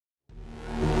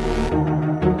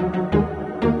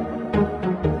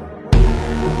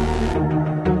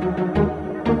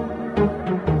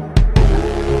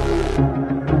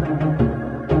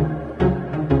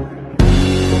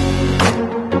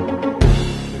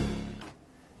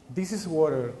This is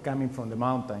water coming from the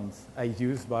mountains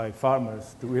used by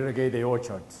farmers to irrigate their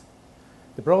orchards.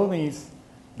 The problem is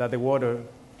that the water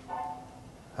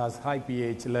has high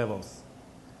pH levels.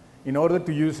 In order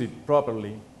to use it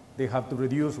properly, they have to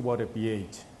reduce water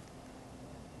pH.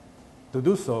 To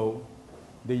do so,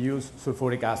 they use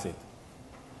sulfuric acid.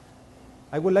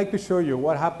 I would like to show you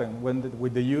what happened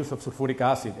with the use of sulfuric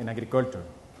acid in agriculture.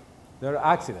 There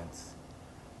are accidents.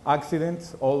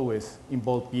 Accidents always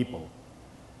involve people.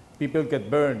 People get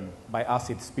burned by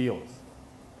acid spills.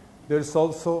 There's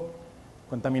also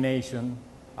contamination,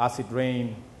 acid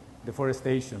rain,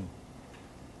 deforestation,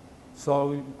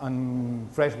 soil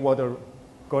and freshwater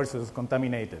courses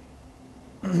contaminated.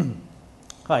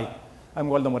 Hi, I'm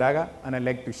Waldo Moraga, and I'd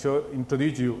like to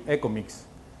introduce you Eco2Mix,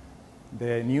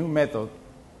 the new method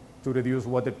to reduce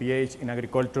water pH in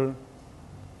agriculture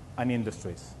and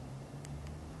industries.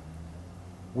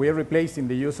 We are replacing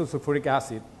the use of sulfuric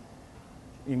acid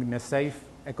in a safe,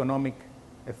 economic,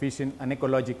 efficient, and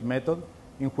ecological method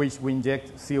in which we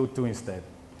inject CO2 instead.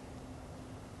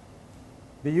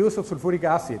 The use of sulfuric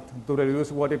acid to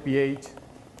reduce water pH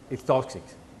is toxic.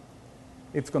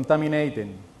 It's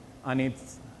contaminating, and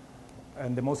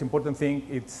the most important thing,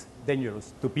 it's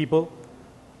dangerous to people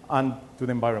and to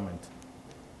the environment.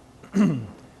 In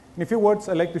a few words,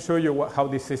 I'd like to show you how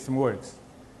this system works.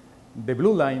 The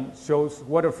blue line shows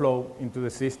water flow into the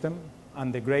system,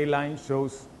 and the gray line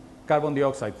shows carbon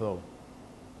dioxide flow.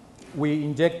 We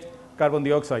inject carbon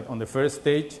dioxide on the first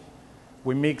stage.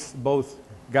 We mix both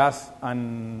gas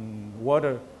and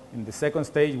water in the second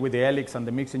stage with the helix and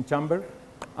the mixing chamber,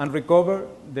 and recover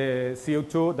the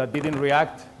CO2 that didn't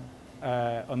react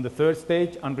on the third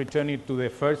stage and return it to the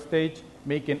first stage,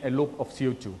 making a loop of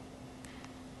CO2.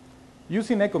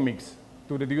 Using Eco2Mix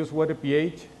to reduce water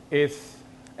pH is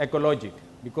ecological,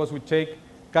 because we take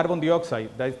carbon dioxide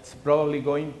that's probably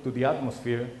going to the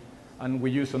atmosphere and we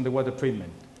use on the water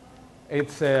treatment.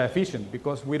 It's efficient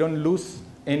because we don't lose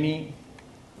any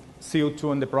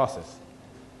CO2 in the process.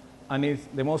 And it's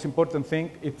the most important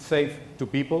thing, it's safe to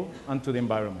people and to the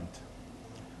environment.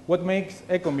 What makes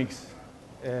Eco2Mix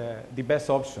the best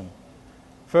option?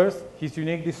 First, his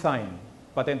unique design,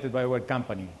 patented by our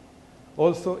company.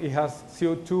 Also, it has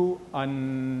CO2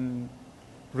 and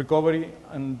recovery,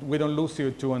 and we don't lose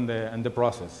CO2 in the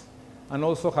process. And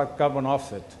also have carbon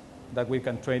offset that we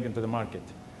can trade into the market.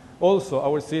 Also,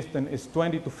 our system is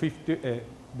 20 to 50,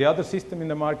 the other system in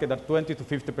the market are 20 to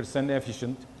 50%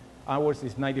 efficient. Ours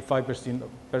is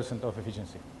 95% of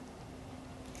efficiency.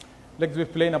 Let's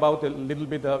explain about a little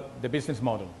bit of the business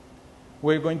model.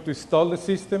 We're going to install the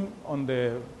system on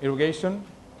the irrigation.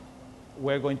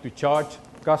 We're going to charge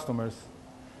customers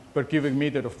per cubic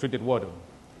meter of treated water.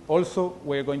 Also,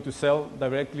 we're going to sell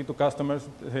directly to customers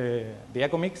the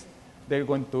Eco2Mix. They're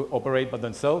going to operate by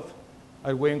themselves,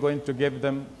 and we're going to give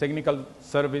them technical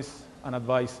service and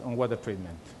advice on water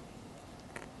treatment.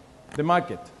 The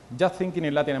market. Just thinking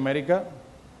in Latin America,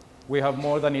 we have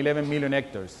more than 11 million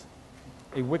hectares.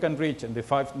 If we can reach in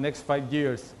the next 5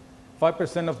 years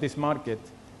 5% of this market,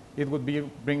 it would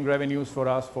bring revenues for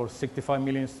us for $65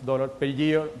 million per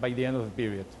year by the end of the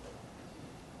period.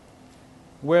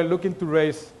 We're looking to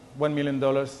raise $1 million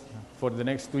for the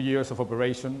next 2 years of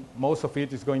operation. Most of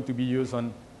it is going to be used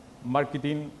on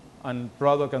marketing and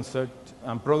product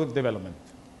and product development.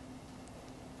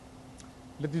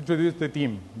 Let's introduce the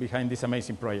team behind this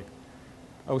amazing project.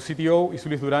 Our CTO is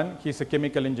Luis Duran. He's a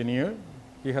chemical engineer.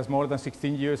 He has more than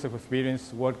 16 years of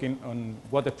experience working on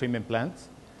water treatment plants.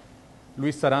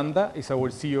 Luis Saranda is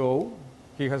our COO.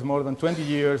 He has more than 20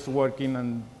 years working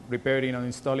on repairing and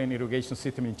installing irrigation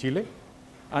system in Chile.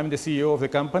 I'm the CEO of the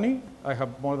company. I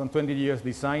have more than 20 years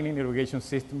designing irrigation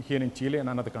systems here in Chile and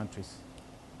in other countries.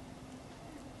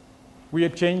 We are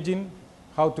changing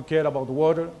how to care about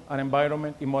water and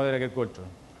environment in modern agriculture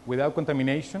without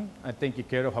contamination and taking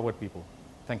care of our people.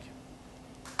 Thank you.